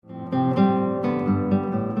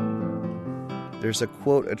there's a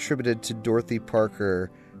quote attributed to Dorothy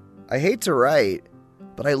Parker. I hate to write,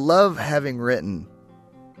 but I love having written.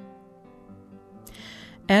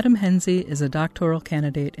 Adam Hensey is a doctoral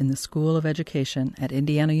candidate in the School of Education at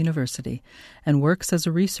Indiana University and works as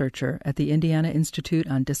a researcher at the Indiana Institute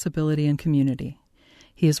on Disability and Community.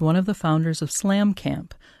 He is one of the founders of Slam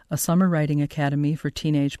Camp, a summer writing academy for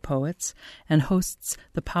teenage poets, and hosts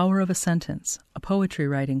The Power of a Sentence, a poetry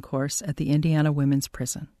writing course at the Indiana Women's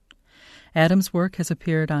Prison. Adam's work has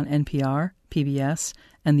appeared on NPR, PBS,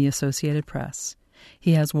 and the Associated Press.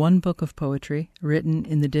 He has one book of poetry, written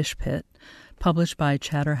in the Dish Pit, published by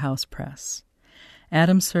Chatterhouse Press.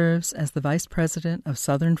 Adam serves as the vice president of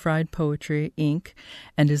Southern Fried Poetry, Inc.,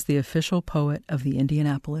 and is the official poet of the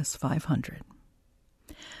Indianapolis 500.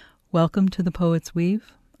 Welcome to The Poet's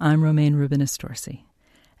Weave. I'm Romaine Rubinis-Dorsey.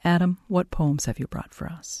 Adam, what poems have you brought for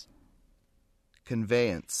us?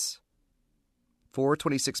 Conveyance.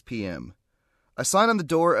 4:26 p.m. A sign on the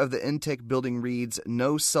door of the intake building reads,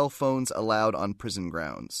 "No cell phones allowed on prison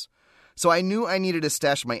grounds." So I knew I needed to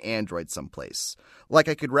stash my Android someplace. Like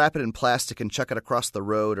I could wrap it in plastic and chuck it across the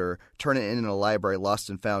road or turn it in a library lost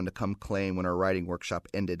and found to come claim when our writing workshop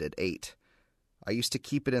ended at 8. I used to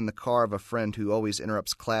keep it in the car of a friend who always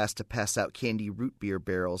interrupts class to pass out candy root beer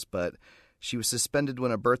barrels, but she was suspended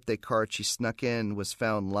when a birthday card she snuck in was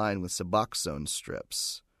found lined with Suboxone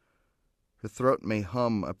strips. Her throat may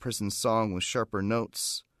hum a prison song with sharper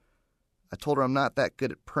notes. I told her I'm not that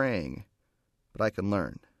good at praying, but I can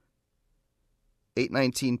learn.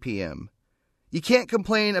 8:19 p.m. You can't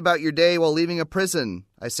complain about your day while leaving a prison,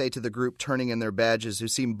 I say to the group turning in their badges who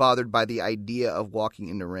seem bothered by the idea of walking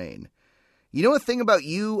in the rain. You know a thing about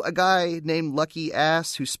you, a guy named Lucky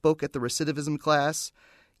Ass who spoke at the recidivism class?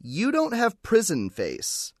 You don't have prison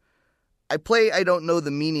face. I play I don't know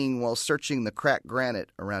the meaning while searching the cracked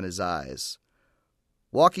granite around his eyes.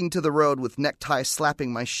 Walking to the road with necktie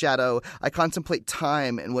slapping my shadow, I contemplate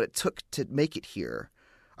time and what it took to make it here.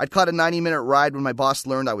 I'd caught a 90-minute ride when my boss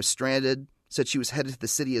learned I was stranded, said she was headed to the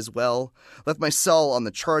city as well, left my cell on the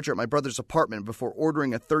charger at my brother's apartment before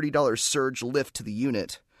ordering a $30 surge lift to the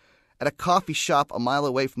unit. At a coffee shop a mile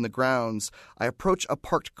away from the grounds, I approach a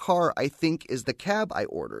parked car I think is the cab I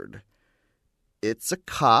ordered. It's a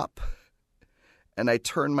cop, and I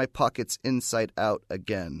turn my pockets inside out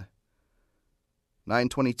again.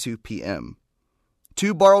 9:22 p.m.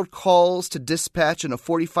 2 borrowed calls to dispatch and a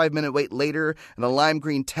 45-minute wait later, and a lime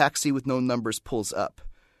green taxi with no numbers pulls up.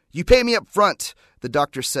 You pay me up front, the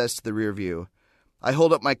doctor says to the rear view. I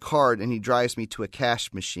hold up my card, and he drives me to a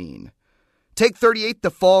cash machine. Take 38 to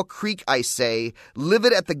Fall Creek, I say,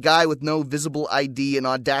 livid at the guy with no visible ID and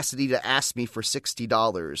audacity to ask me for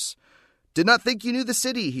 $60. Did not think you knew the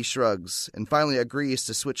city, he shrugs, and finally agrees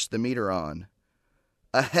to switch the meter on.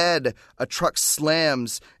 Ahead, a truck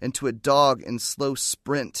slams into a dog in slow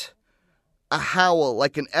sprint. A howl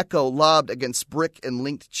like an echo lobbed against brick and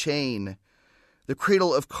linked chain. The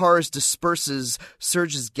cradle of cars disperses,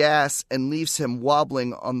 surges gas, and leaves him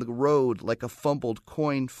wobbling on the road like a fumbled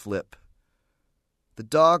coin flip. The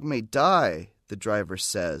dog may die, the driver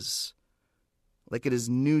says, like it is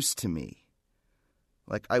news to me,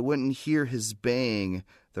 like I wouldn't hear his baying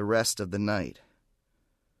the rest of the night.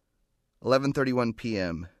 11:31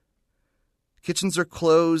 p.m. Kitchens are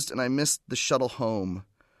closed and I missed the shuttle home.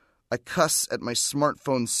 I cuss at my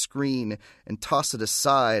smartphone screen and toss it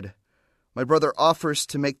aside. My brother offers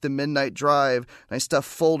to make the midnight drive, and I stuff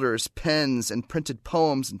folders, pens, and printed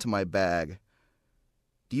poems into my bag.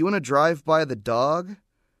 Do you want to drive by the dog?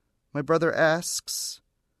 My brother asks.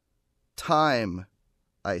 Time,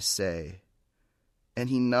 I say. And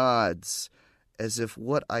he nods, as if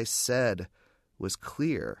what I said was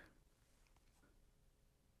clear.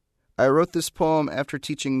 I wrote this poem after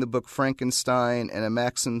teaching the book Frankenstein in a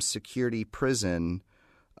maximum security prison,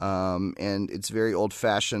 and it's very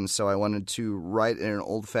old-fashioned, so I wanted to write in an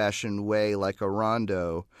old-fashioned way like a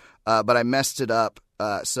rondo, but I messed it up.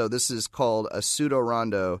 So this is called a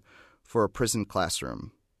Pseudo-Rondeau for a prison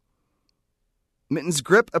classroom. Mittens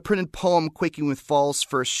grip a printed poem quaking with fall's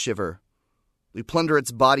first shiver. We plunder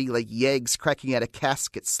its body like yeggs cracking at a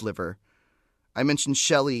casket sliver. I mention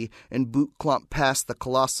Shelley and boot clomp past the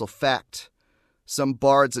colossal fact. Some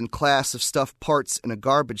bards in class have stuffed parts in a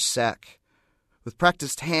garbage sack. With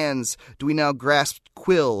practiced hands do we now grasp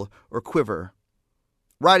quill or quiver.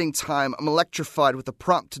 Writing time, I'm electrified with a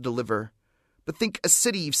prompt to deliver. But think a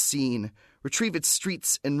city you've seen, retrieve its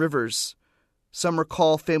streets and rivers. Some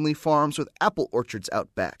recall family farms with apple orchards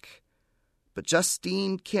out back. But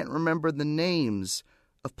Justine can't remember the names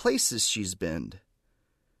of places she's been.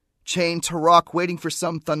 Chained to rock, waiting for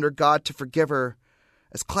some thunder god to forgive her,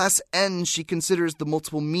 As class ends, she considers the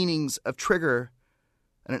multiple meanings of trigger,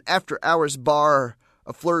 and an after-hours bar,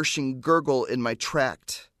 a flourishing gurgle in my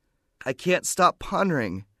tract. I can't stop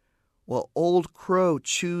pondering, while old crow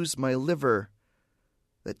chews my liver,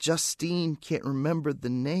 that Justine can't remember the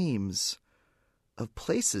names of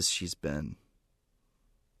places she's been.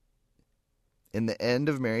 In the end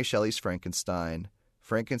of Mary Shelley's Frankenstein,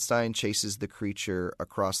 Frankenstein chases the creature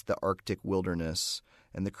across the Arctic wilderness,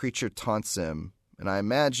 and the creature taunts him, and I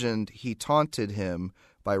imagined he taunted him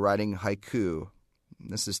by writing haiku.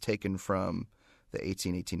 This is taken from the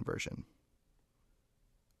 1818 version.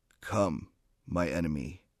 Come, my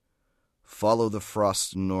enemy, follow the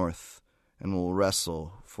frost north, and we'll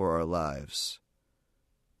wrestle for our lives.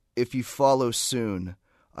 If you follow soon,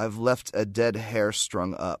 I've left a dead hare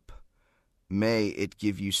strung up. May it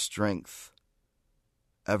give you strength.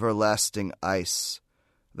 Everlasting ice,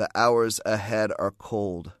 the hours ahead are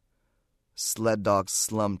cold. Sled dogs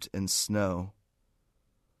slumped in snow.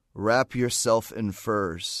 Wrap yourself in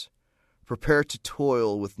furs. Prepare to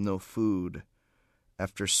toil with no food.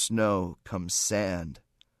 After snow comes sand.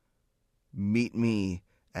 Meet me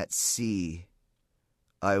at sea.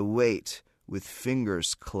 I wait with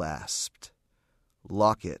fingers clasped.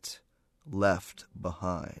 Locket left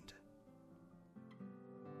behind.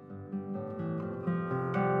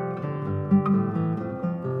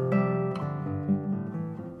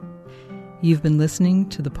 You've been listening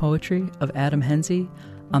to the poetry of Adam Hensey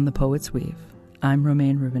on The Poet's Weave. I'm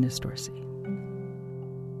Romaine Rubinis Dorsey.